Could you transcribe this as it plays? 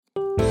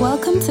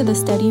Welcome to the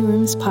Study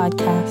Rooms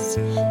podcast,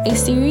 a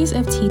series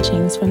of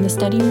teachings from the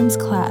Study Rooms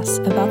class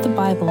about the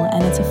Bible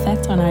and its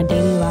effect on our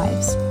daily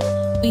lives.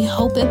 We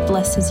hope it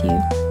blesses you.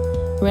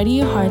 Ready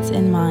your hearts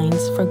and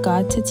minds for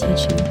God to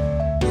teach you.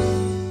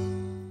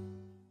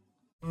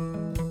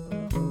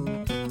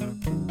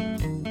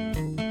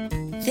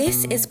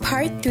 This is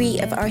part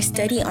 3 of our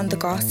study on the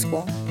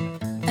gospel,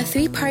 a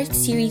 3-part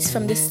series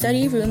from the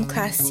Study Room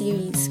class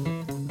series.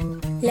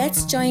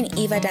 Let's join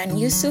Eva Dan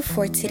Yusuf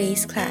for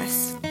today's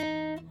class.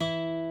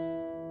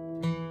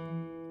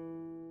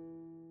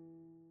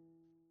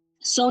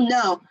 So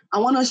now, I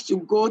want us to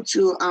go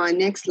to our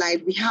next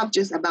slide. We have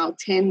just about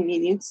 10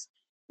 minutes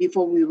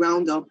before we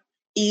round up.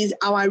 Is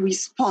our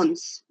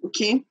response,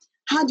 okay?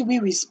 How do we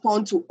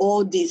respond to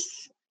all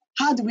this?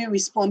 How do we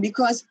respond?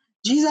 Because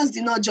Jesus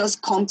did not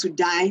just come to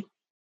die.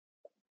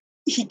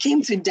 He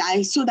came to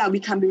die so that we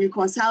can be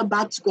reconciled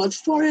back to God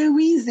for a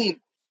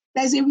reason.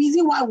 There's a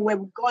reason why we were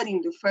with God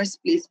in the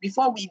first place.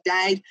 Before we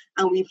died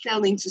and we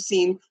fell into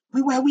sin,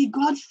 we were with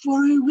God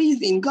for a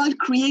reason. God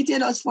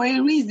created us for a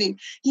reason.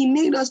 He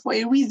made us for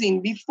a reason.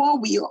 Before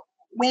we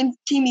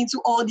came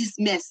into all this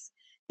mess,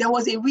 there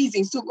was a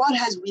reason. So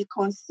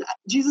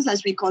Jesus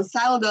has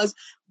reconciled us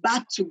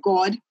back to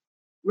God,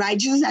 right?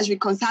 Jesus has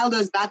reconciled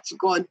us back to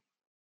God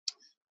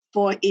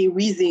for a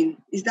reason.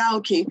 Is that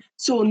okay?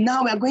 So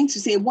now we're going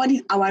to say, what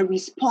is our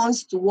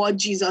response to what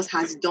Jesus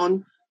has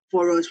done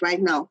for us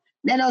right now?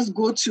 Let us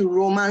go to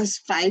Romans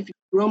 5,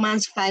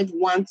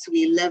 1 to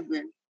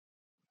 11.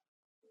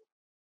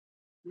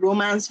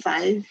 Romans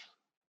 5,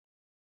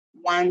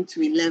 1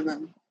 to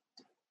 11.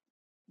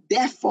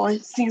 Therefore,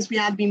 since we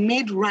have been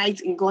made right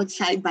in God's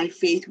sight by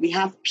faith, we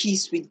have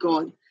peace with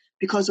God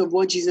because of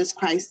what Jesus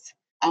Christ,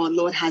 our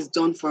Lord, has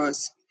done for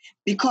us.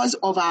 Because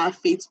of our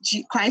faith,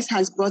 Christ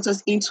has brought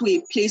us into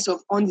a place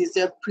of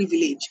undeserved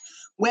privilege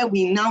where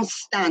we now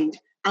stand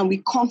and we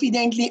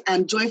confidently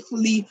and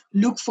joyfully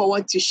look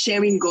forward to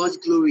sharing God's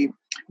glory.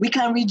 We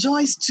can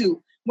rejoice too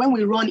when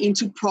we run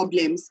into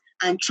problems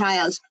and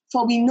trials,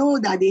 for we know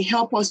that they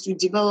help us to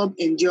develop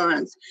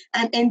endurance.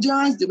 And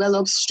endurance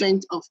develops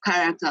strength of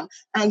character.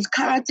 And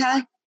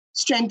character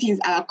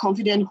strengthens our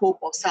confident hope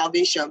of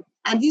salvation.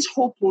 And this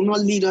hope will not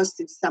lead us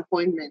to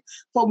disappointment.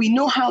 For we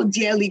know how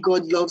dearly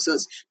God loves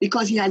us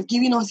because he has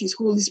given us his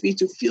Holy Spirit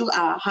to fill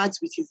our hearts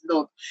with his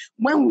love.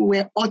 When we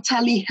were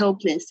utterly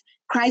helpless,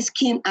 Christ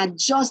came at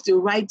just the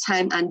right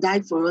time and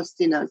died for us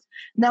sinners.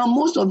 Now,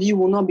 most of you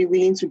will not be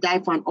willing to die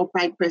for an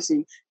upright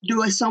person,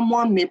 though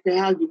someone may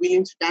perhaps be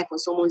willing to die for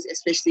someone who's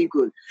especially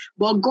good.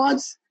 But God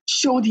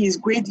showed his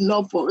great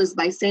love for us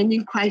by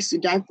sending Christ to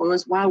die for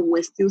us while we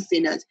were still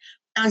sinners.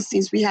 And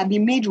since we have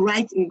been made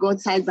right in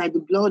God's sight by the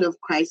blood of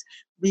Christ,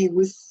 he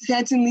will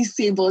certainly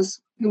save us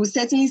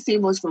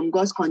from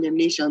God's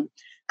condemnation.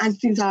 And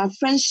since our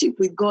friendship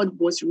with God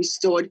was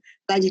restored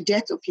by the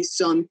death of his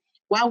Son,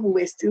 while we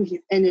were still his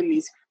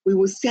enemies, we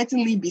will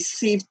certainly be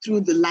saved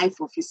through the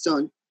life of his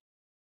Son.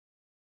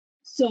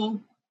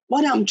 So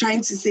what I'm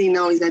trying to say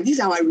now is that this is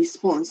our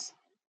response.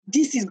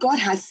 This is God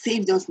has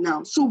saved us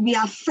now. So we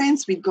are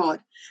friends with God.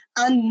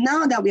 And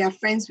now that we are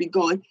friends with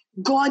God,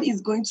 God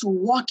is going to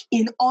work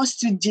in us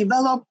to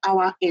develop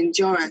our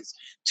endurance,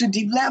 to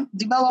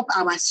develop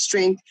our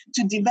strength,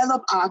 to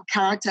develop our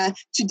character,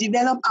 to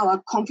develop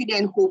our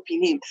confident hope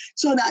in him.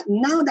 So that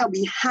now that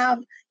we have,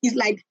 it's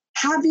like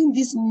having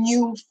this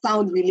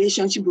newfound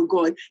relationship with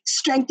God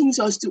strengthens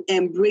us to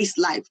embrace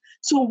life.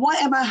 So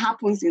whatever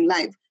happens in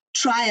life,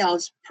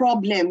 trials,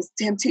 problems,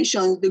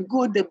 temptations, the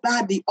good, the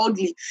bad, the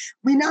ugly,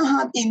 we now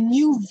have a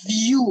new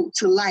view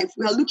to life.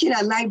 We are looking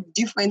at life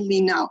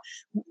differently now.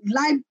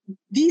 Life,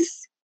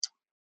 this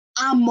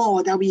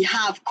armor that we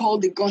have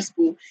called the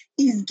gospel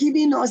is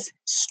giving us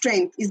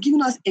strength, is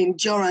giving us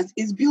endurance,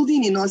 is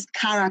building in us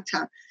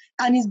character,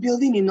 and is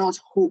building in us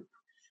hope.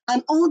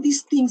 And all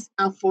these things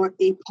are for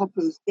a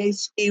purpose.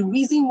 There's a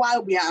reason why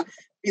we are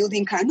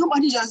building character.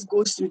 Nobody just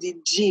goes to the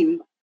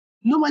gym.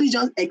 Nobody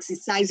just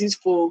exercises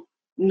for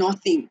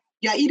nothing.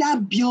 You're either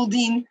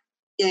building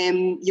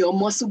your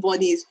muscle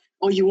bodies,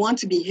 or you want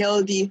to be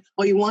healthy,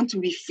 or you want to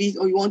be fit,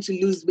 or you want to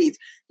lose weight.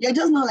 You're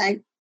just not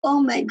like,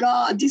 oh my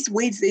God, these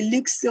weights, they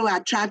look so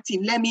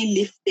attractive. Let me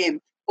lift them.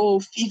 Oh,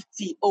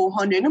 50, oh,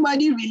 100.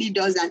 Nobody really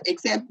does that,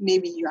 except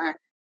maybe you are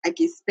like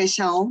a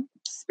special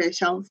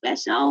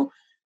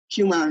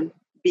human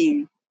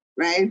being,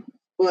 right?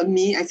 But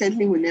me, I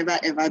certainly will never,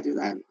 ever do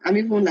that. I'm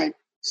even like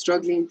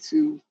struggling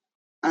to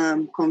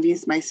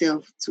convince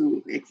myself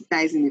to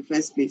exercise in the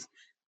first place.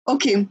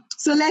 Okay,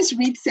 so let's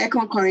read 2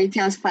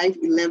 Corinthians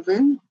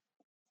 5:11.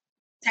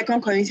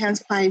 2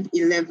 Corinthians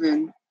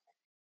 5:11.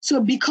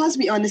 So because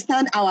we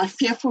understand our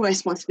fearful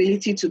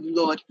responsibility to the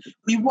Lord,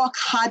 we work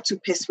hard to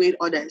persuade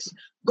others.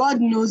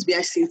 God knows we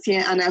are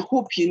sincere, and I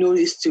hope you know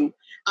this too.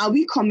 Are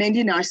we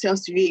commending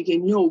ourselves to you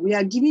again? No, we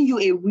are giving you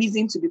a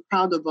reason to be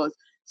proud of us,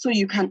 so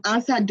you can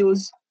answer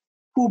those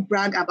who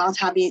brag about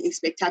having a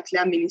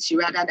spectacular ministry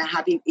rather than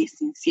having a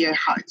sincere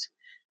heart,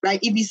 right?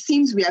 If it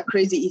seems we are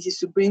crazy, it is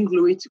to bring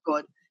glory to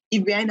God.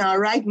 If we are in our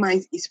right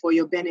minds, it's for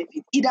your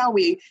benefit. Either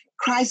way,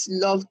 Christ's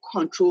love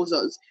controls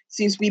us.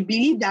 Since we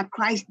believe that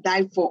Christ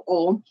died for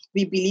all,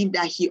 we believe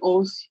that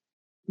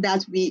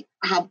that we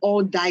have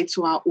all died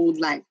to our old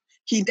life.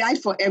 He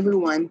died for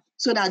everyone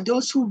so that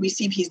those who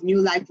receive his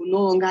new life will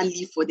no longer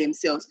live for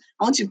themselves.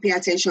 I want you to pay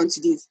attention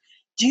to this.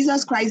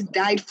 Jesus Christ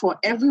died for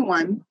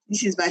everyone.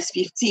 This is verse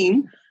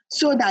 15.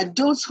 So that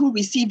those who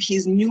receive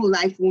his new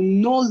life will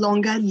no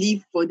longer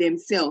live for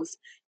themselves.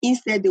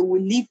 Instead, they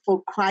will live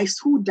for Christ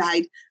who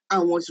died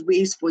and was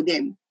raised for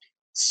them.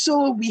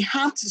 So we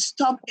have to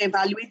stop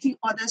evaluating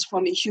others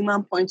from a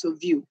human point of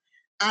view.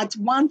 At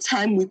one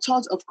time, we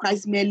thought of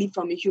Christ merely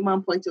from a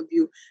human point of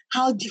view.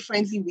 How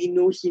differently we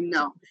know him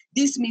now.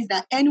 This means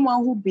that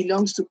anyone who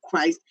belongs to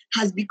Christ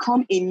has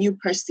become a new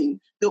person.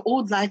 The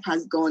old life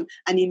has gone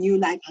and a new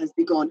life has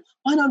begun.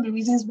 One of the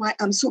reasons why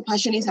I'm so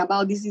passionate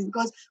about this is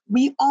because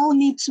we all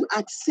need to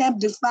accept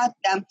the fact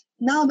that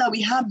now that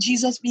we have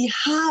Jesus, we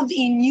have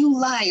a new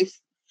life.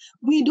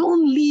 We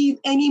don't live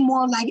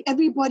anymore like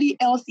everybody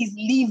else is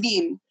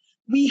living.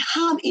 We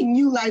have a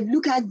new life.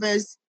 Look at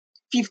verse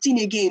 15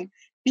 again.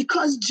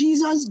 Because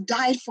Jesus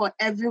died for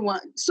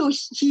everyone. So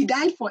he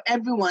died for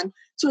everyone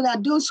so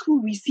that those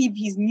who receive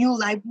his new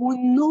life will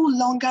no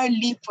longer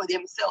live for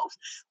themselves.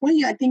 When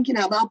you are thinking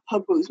about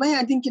purpose, when you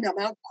are thinking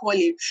about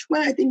calling,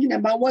 when you are thinking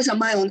about what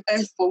am I on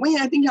earth for, when you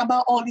are thinking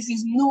about all this,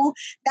 is know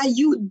that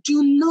you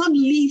do not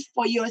live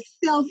for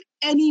yourself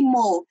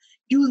anymore.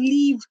 You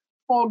live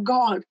for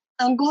God.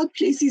 And God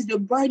places the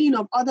burden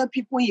of other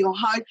people in your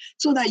heart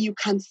so that you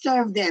can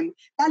serve them.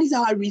 That is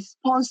our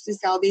response to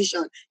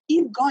salvation.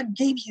 If God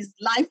gave his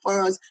life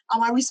for us,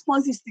 our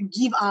response is to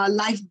give our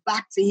life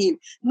back to him.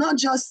 Not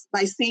just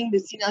by saying the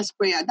sinner's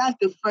prayer. That's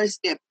the first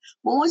step.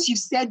 But once you've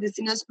said the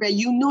sinner's prayer,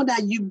 you know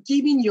that you've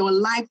given your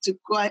life to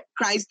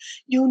Christ.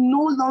 You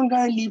no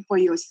longer live for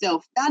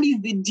yourself. That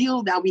is the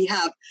deal that we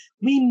have.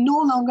 We no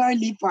longer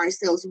live for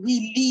ourselves.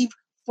 We live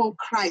for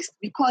Christ.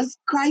 Because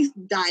Christ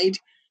died,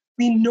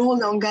 we no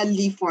longer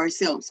live for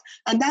ourselves.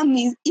 And that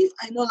means if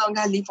I no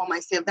longer live for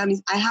myself, that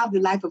means I have the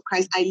life of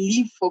Christ. I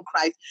live for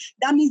Christ.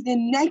 That means the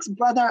next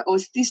brother or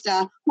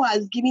sister who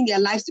has given their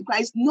lives to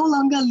Christ no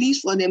longer lives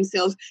for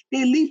themselves.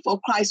 They live for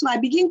Christ. So I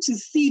begin to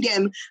see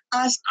them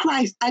as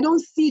Christ. I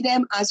don't see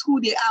them as who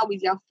they are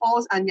with their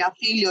faults and their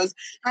failures.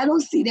 I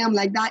don't see them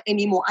like that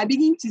anymore. I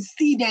begin to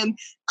see them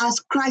as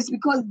Christ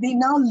because they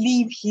now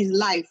live his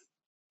life.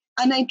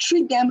 And I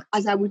treat them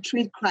as I would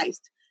treat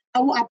Christ. I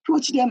will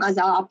approach them as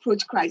I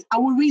approach Christ. I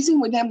will reason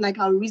with them like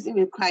I will reason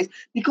with Christ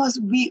because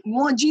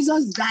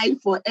Jesus died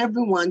for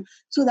everyone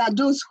so that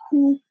those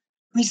who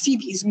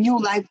receive his new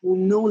life will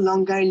no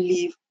longer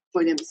live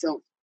for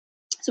themselves.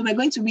 So we're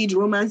going to read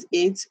Romans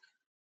 8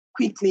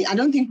 quickly. I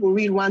don't think we'll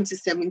read 1 to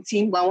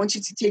 17, but I want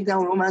you to take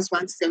down Romans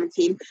 1 to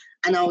 17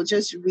 and I'll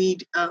just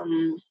read, I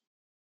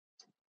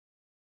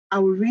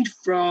will read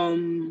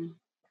from...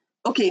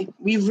 Okay,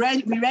 we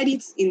read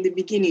it in the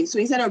beginning. So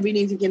instead of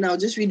reading it again, I'll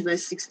just read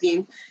verse 16.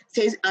 It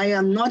says, I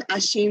am not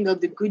ashamed of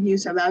the good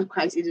news about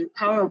Christ. It is the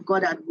power of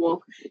God at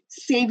work,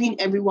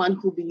 saving everyone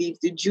who believes,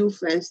 the Jew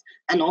first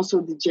and also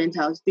the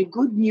Gentiles. The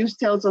good news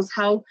tells us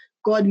how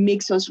God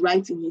makes us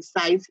right in his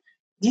sight.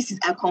 This is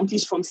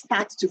accomplished from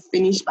start to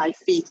finish by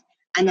faith.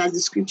 And as the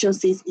scripture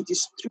says, it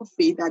is through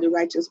faith that the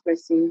righteous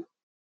person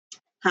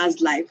has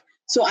life.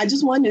 So I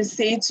just want to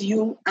say to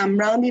you, I'm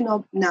rounding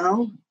up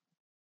now,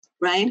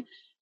 right?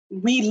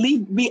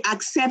 We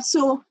accept.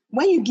 So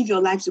when you give your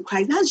life to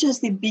Christ, that's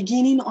just the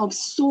beginning of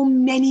so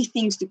many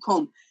things to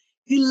come.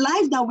 The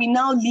life that we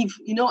now live,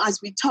 as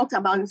we talked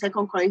about in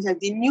 2 Corinthians,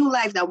 the new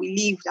life that we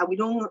live, that we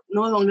don't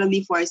no longer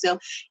live for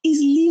ourselves, is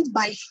lived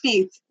by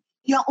faith.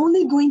 You're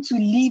only going to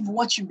live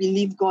what you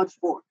believe God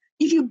for.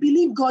 If you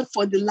believe God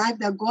for the life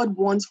that God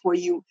wants for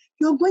you,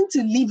 you're going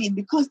to live it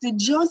because the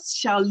just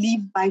shall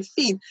live by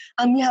faith.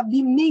 And we have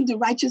been made the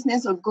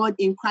righteousness of God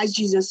in Christ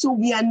Jesus. So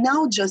we are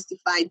now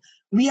justified.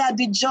 We are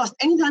the just.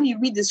 Anytime you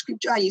read the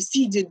scripture and you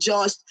see the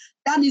just,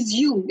 that is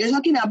you. They're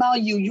talking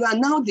about you. You are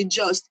now the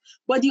just.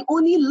 But the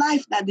only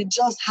life that the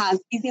just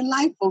has is a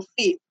life of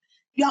faith.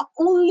 You are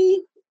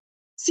only,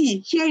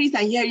 hear it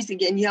and hear it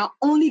again. You are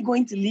only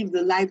going to live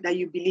the life that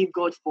you believe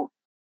God for.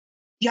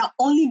 You are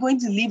only going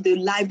to live the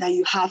life that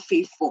you have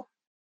faith for.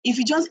 If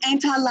you just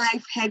enter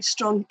life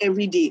headstrong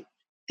every day,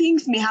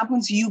 things may happen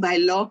to you by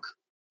luck.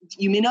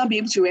 You may not be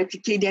able to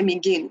replicate them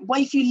again. But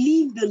if you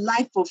live the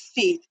life of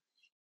faith,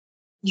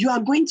 you are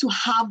going to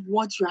have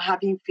what you are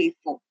having faith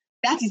for.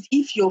 That is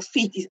if your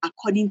faith is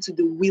according to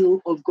the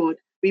will of God.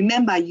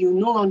 Remember, you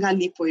no longer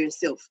live for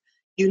yourself.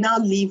 You now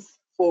live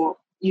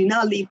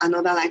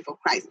another life for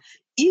Christ.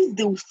 If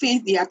the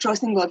faith you are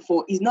trusting God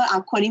for is not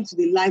according to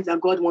the life that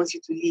God wants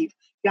you to live,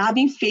 you're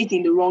having faith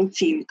in the wrong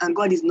thing, and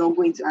God is not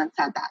going to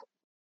answer that.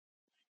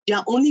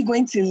 You're only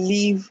going to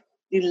live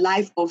the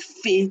life of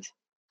faith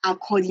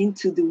according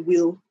to the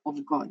will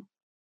of God.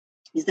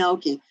 Is that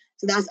okay?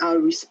 So that's our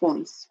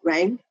response,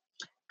 right?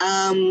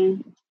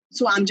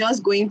 So I'm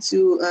just going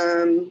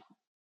to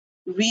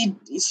read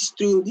this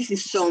through. This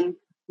is Psalm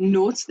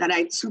notes that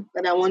I took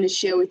that I want to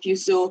share with you.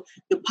 So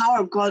the power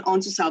of God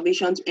unto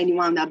salvation to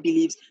anyone that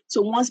believes.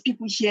 So once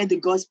people hear the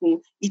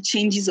gospel, it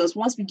changes us.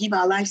 Once we give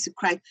our lives to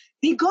Christ,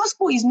 the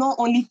gospel is not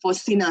only for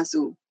sinners.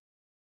 So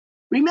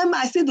remember,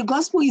 I said the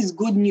gospel is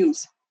good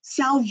news.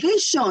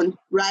 Salvation,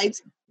 right,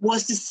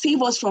 was to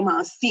save us from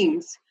our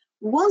sins.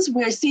 Once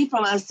we're saved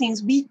from our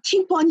sins, we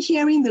keep on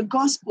hearing the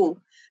gospel,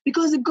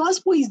 because the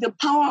gospel is the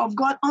power of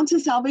God unto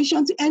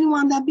salvation to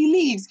anyone that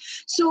believes.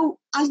 So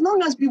as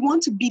long as we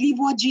want to believe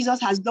what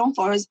Jesus has done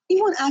for us,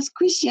 even as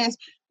Christians,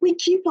 we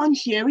keep on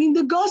hearing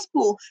the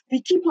gospel.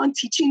 We keep on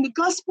teaching the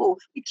gospel.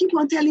 We keep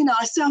on telling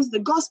ourselves the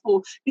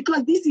gospel,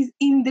 because this is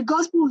in the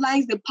gospel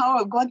lies the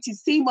power of God to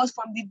save us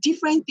from the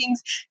different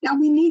things that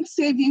we need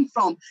saving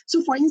from.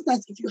 So for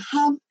instance, if you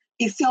have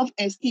a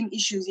self-esteem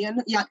issue,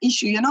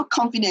 you're not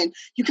confident,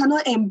 you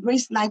cannot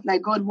embrace life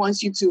like God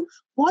wants you to.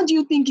 What do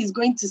you think is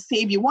going to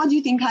save you? What do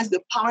you think has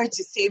the power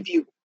to save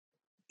you?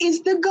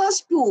 It's the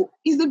gospel.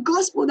 It's the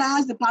gospel that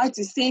has the power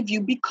to save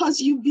you,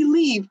 because you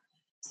believe.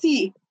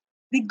 See,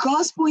 the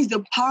gospel is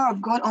the power of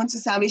God unto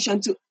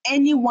salvation to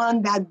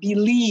anyone that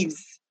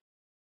believes.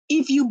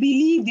 If you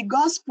believe, the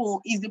gospel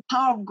is the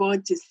power of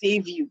God to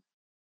save you.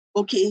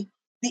 Okay?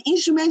 The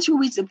instrument through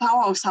which the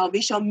power of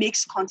salvation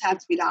makes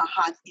contact with our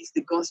heart is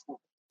the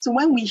gospel. So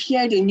when we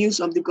hear the news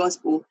of the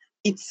gospel,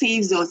 it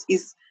saves us.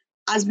 It's,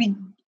 as we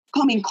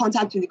come in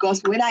contact with the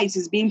gospel, whether it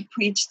is being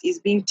preached, is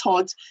being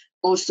taught,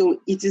 also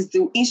it is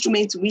the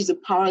instrument to which the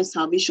power of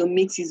salvation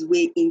makes its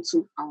way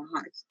into our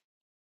hearts.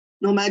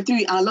 Number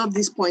 3, I love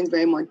this point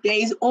very much. There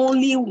is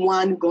only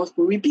one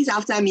gospel. Repeat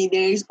after me.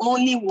 There is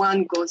only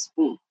one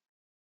gospel.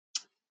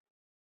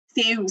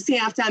 Say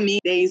after me.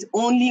 There is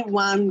only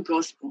one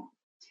gospel.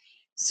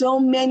 So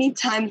many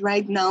times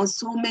right now,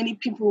 so many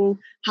people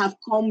have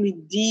come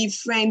with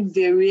different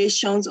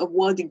variations of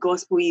what the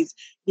gospel is.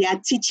 They are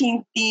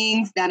teaching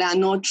things that are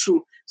not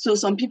true. So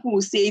some people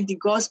will say the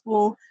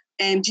gospel,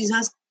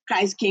 Jesus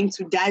Christ came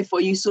to die for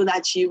you so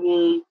that you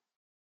will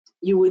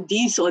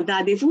this or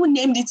that. They've even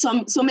named it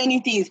so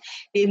many things.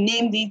 They've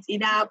named it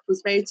either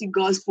prosperity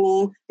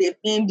gospel, they've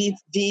named it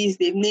this,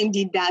 they've named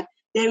it that.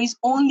 There is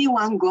only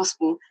one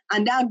gospel,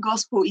 and that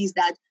gospel is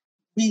that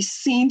we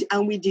sinned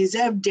and we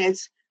deserve death,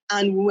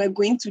 and we were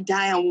going to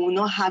die and we will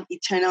not have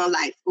eternal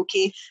life,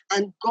 okay?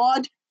 And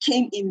God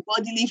came in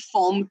bodily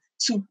form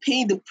to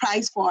pay the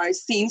price for our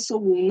sins so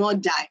we will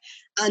not die.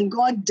 And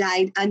God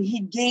died and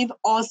he gave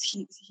us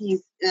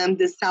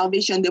the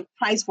salvation, the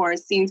price for our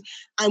sins.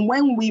 And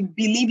when we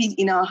believe it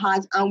in our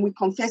hearts and we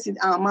confess it in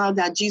our mouth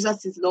that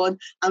Jesus is Lord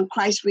and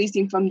Christ raised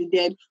him from the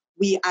dead,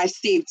 we are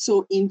saved.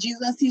 So in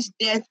Jesus'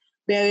 death,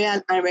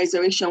 burial, and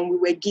resurrection, we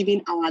were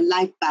given our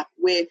life back.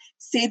 We're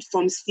saved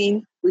from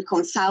sin,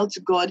 reconciled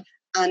to God,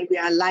 and we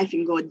are alive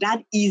in God.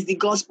 That is the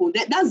gospel.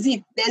 That's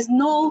it. There's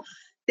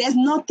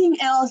nothing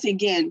else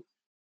again.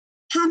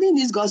 Having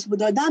this gospel,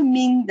 does that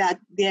mean that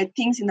there are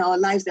things in our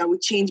lives that will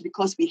change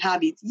because we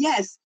have it?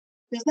 Yes.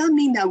 Does that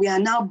mean that we are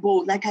now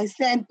bold? Like I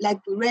said, like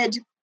we read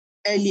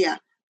earlier,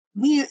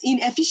 in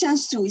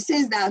Ephesians 2, it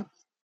says that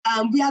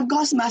we are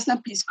God's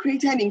masterpiece,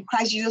 created in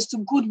Christ Jesus to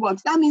good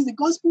works. That means the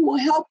gospel will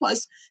help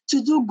us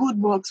to do good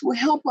works, will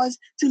help us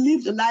to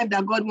live the life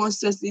that God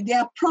wants us to live. There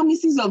are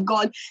promises of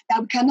God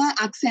that we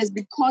cannot access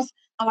because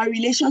our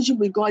relationship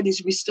with God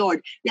is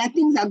restored. There are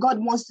things that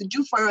God wants to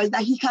do for us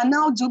that he can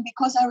now do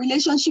because our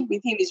relationship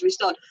with him is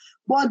restored.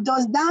 But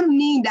does that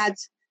mean that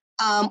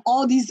that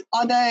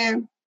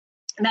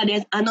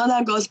there's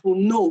another gospel?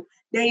 No,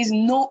 there is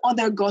no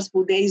other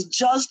gospel. There is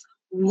just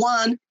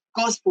one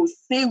gospel.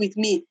 Say with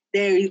me,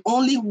 there is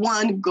only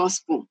one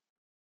gospel.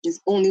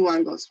 There's only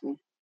one gospel.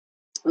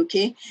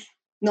 Okay.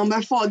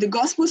 Number 4, the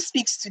gospel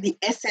speaks to the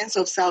essence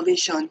of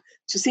salvation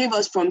to save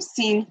us from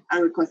sin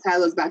and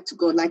reconcile us back to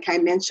God, like I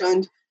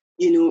mentioned,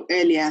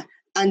 earlier.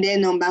 And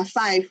then number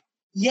 5,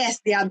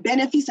 yes, there are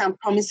benefits and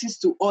promises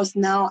to us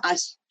now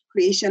as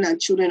creation and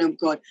children of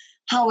God.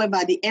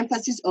 However, the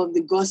emphasis of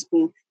the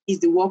gospel is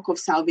the work of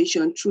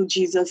salvation through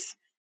Jesus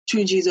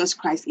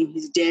Christ in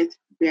his death,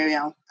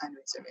 burial, and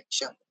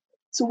resurrection.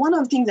 So one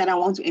of the things that I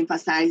want to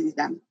emphasize is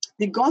that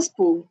the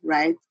gospel,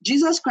 right?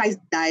 Jesus Christ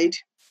died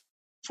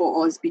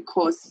for us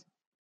because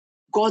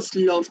God's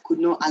love could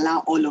not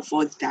allow all of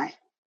us die.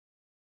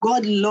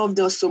 God loved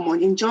us so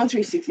much. In John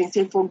 3:16, it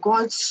said, "For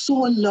God so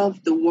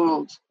loved the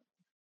world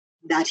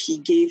that he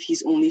gave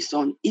his only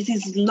son." It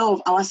is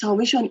love. Our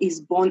salvation is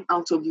born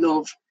out of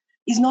love.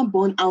 It's not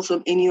born out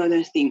of any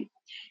other thing.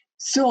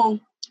 So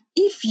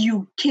if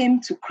you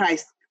came to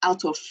Christ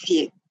out of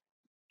fear,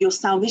 your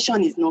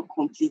salvation is not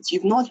complete.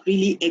 You've not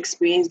really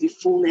experienced the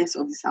fullness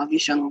of the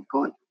salvation of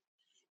God.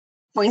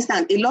 For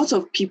instance, a lot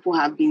of people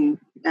have been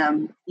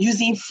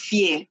using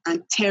fear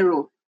and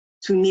terror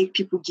to make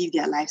people give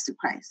their lives to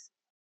Christ.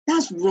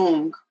 That's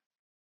wrong.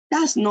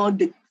 That's not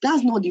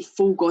the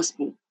full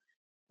gospel.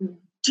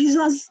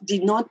 Jesus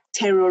did not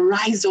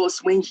terrorize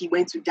us when he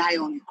went to die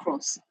on the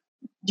cross.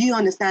 Do you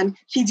understand?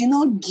 He did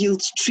not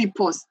guilt trip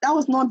us. That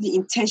was not the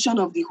intention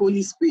of the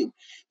Holy Spirit.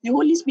 The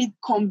Holy Spirit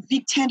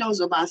convicted us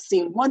of our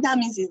sin. What that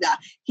means is that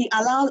he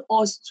allowed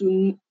us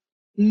to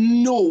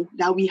know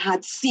that we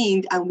had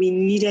sinned and we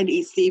needed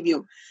a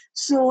savior.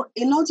 So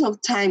a lot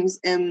of times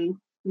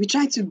we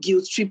try to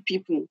guilt trip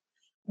people.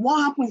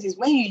 What happens is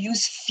when you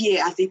use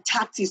fear as a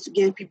tactic to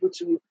get people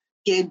to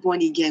get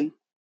born again,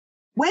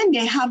 when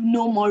they have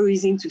no more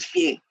reason to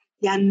fear,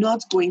 they are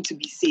not going to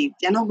be saved.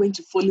 They are not going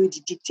to follow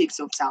the dictates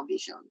of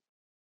salvation.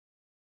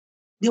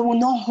 They will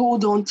not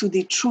hold on to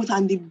the truth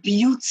and the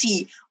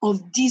beauty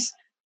of this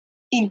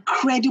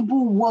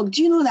incredible work.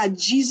 Do you know that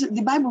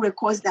the Bible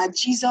records that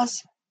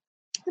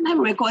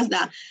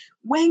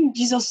when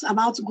Jesus was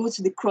about to go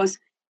to the cross,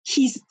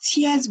 his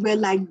tears were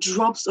like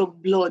drops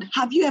of blood.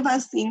 Have you ever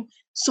seen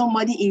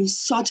somebody in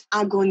such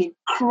agony,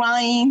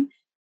 crying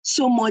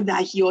so much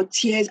that your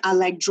tears are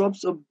like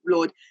drops of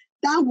blood?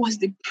 That was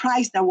the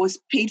price that was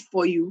paid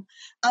for you.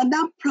 And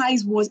that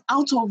price was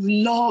out of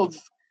love.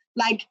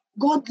 Like,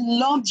 God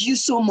loved you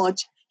so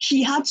much,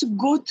 he had to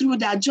go through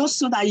that just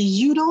so that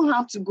you don't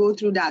have to go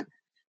through that.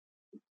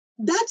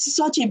 That's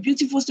such a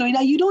beautiful story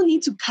that you don't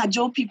need to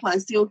cajole people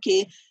and say,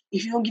 okay,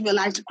 if you don't give your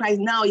life to Christ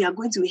now, you're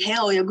going to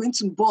hell, you're going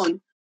to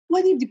burn.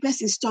 What if the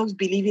person stops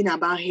believing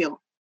about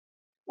hell?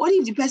 What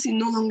if the person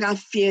no longer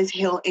fears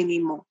hell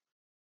anymore?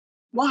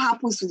 What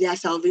happens to their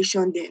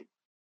salvation then?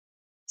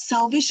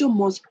 Salvation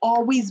must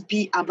always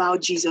be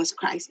about Jesus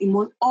Christ. It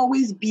must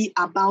always be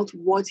about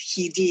what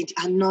he did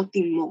and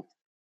nothing more.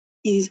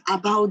 It is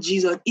about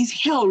Jesus. Is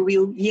hell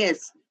real?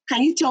 Yes.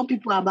 Can you tell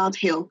people about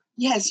hell?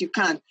 Yes, you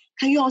can.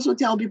 Can you also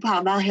tell people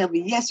about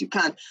heaven? Yes, you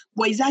can.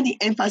 But is that the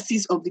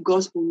emphasis of the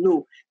gospel?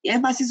 No. The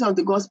emphasis of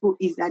the gospel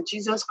is that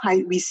Jesus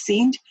Christ, we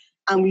sinned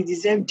and we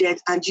deserve death,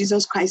 and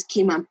Jesus Christ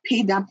came and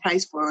paid that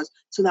price for us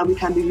so that we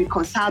can be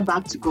reconciled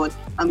back to God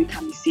and we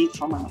can be saved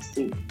from our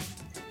sin.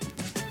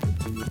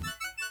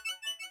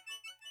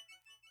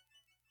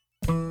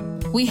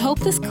 We hope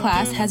this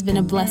class has been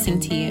a blessing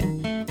to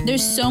you.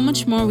 There's so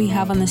much more we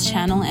have on this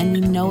channel, and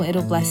we know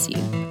it'll bless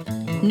you.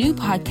 New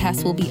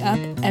podcasts will be up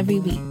every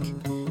week.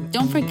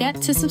 Don't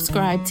forget to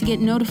subscribe to get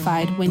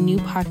notified when new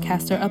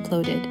podcasts are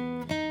uploaded.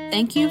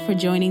 Thank you for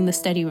joining the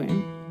study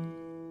room.